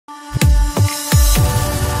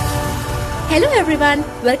Hello everyone,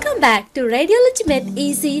 welcome back to Radiology Made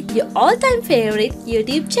Easy, your all-time favorite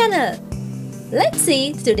YouTube channel. Let's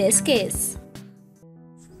see today's case.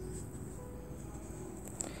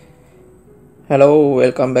 Hello,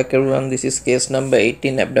 welcome back everyone. This is case number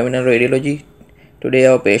 18, abdominal radiology. Today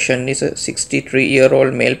our patient is a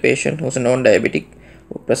 63-year-old male patient who's a non-diabetic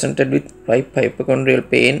who presented with hypochondrial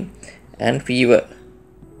pain and fever.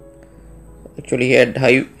 Actually he had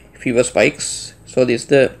high fever spikes. So this is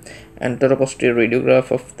the anteroposterior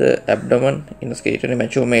radiograph of the abdomen in a skeletal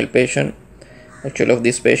mature male patient, actually of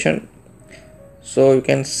this patient. So you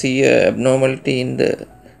can see a abnormality in the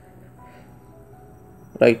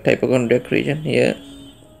right hypochondriac region here,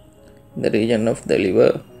 in the region of the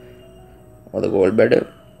liver or the gallbladder.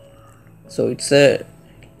 So it's a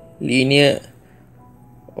linear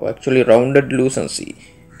or actually rounded lucency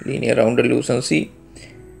in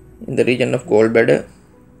the region of gallbladder.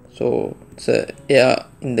 So it's a area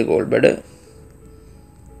in the gallbladder.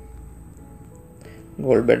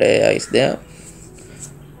 Gallbladder area is there,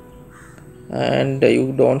 and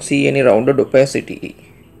you don't see any rounded opacity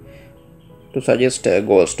to suggest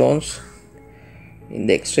gallstones. In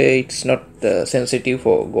the X-ray, it's not sensitive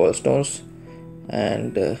for gallstones,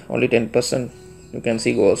 and only 10% you can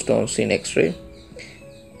see gallstones in X-ray,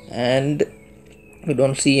 and you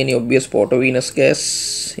don't see any obvious portovenous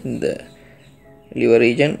gas in the liver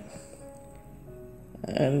region,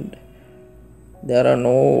 and there are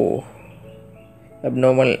no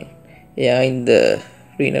abnormal area in the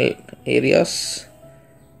renal areas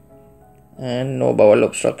and no bowel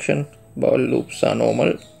obstruction. Bowel loops are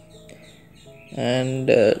normal,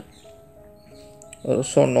 and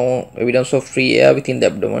also no evidence of free air within the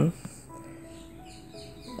abdomen.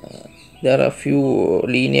 There are few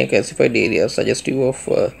linear calcified areas suggestive of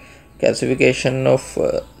calcification of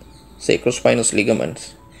sacrospinous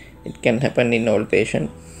ligaments. It can happen in all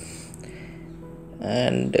patients,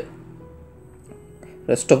 and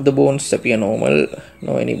rest of the bones appear normal,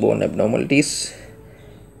 no any bone abnormalities.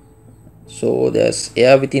 So there's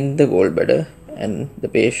air within the gallbladder, and the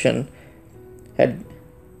patient had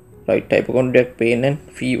right hypochondriac pain and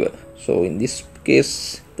fever. So in this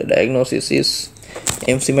case the diagnosis is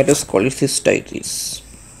emphysematous cholecystitis.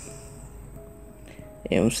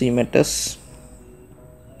 Emphysematous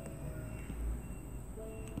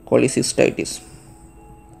cholecystitis.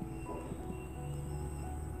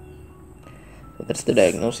 So that's the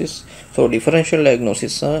diagnosis. So differential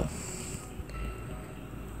diagnosis are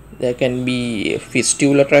there can be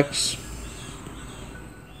fistula tracts,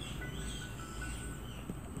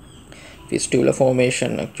 fistula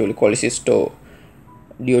formation, actually cholecysto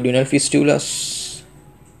duodenal fistulas,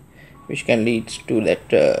 which can lead to that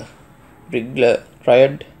Brigler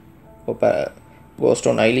triad or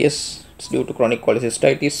gallstone ileus. It's due to chronic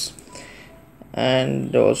cholecystitis,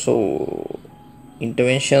 and also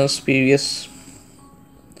interventions previous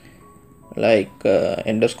like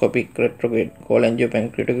endoscopic retrograde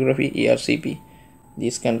cholangiopancreatography, ERCP.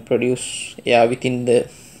 These can produce air within the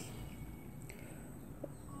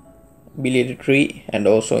biliary tree and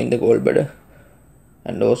also in the gallbladder,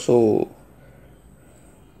 and also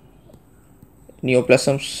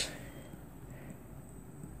neoplasms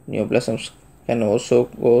can also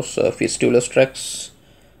cause fistulous tracts.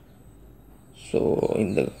 So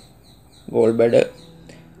in the gallbladder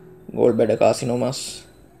carcinomas,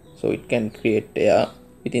 so it can create air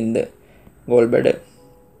within the gallbladder.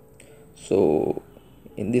 So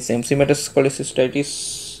in this emphysematous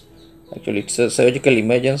cholecystitis, actually it's a surgical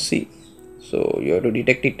emergency, so you have to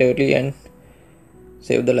detect it early and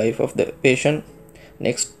save the life of the patient.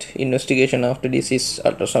 Next investigation after this is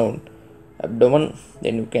ultrasound abdomen.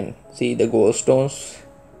 Then you can see the gallstones,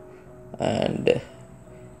 and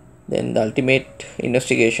then the ultimate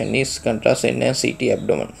investigation is contrast and CT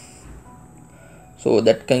abdomen. So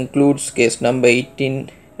that concludes case number 18,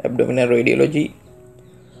 abdominal radiology.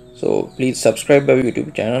 So please subscribe our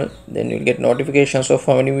YouTube channel, then you'll get notifications of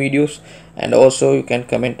our new videos, and also you can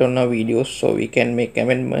comment on our videos so we can make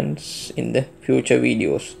amendments in the future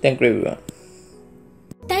videos. Thank you everyone.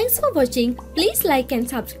 Thanks for watching. Please like and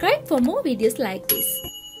subscribe for more videos like this.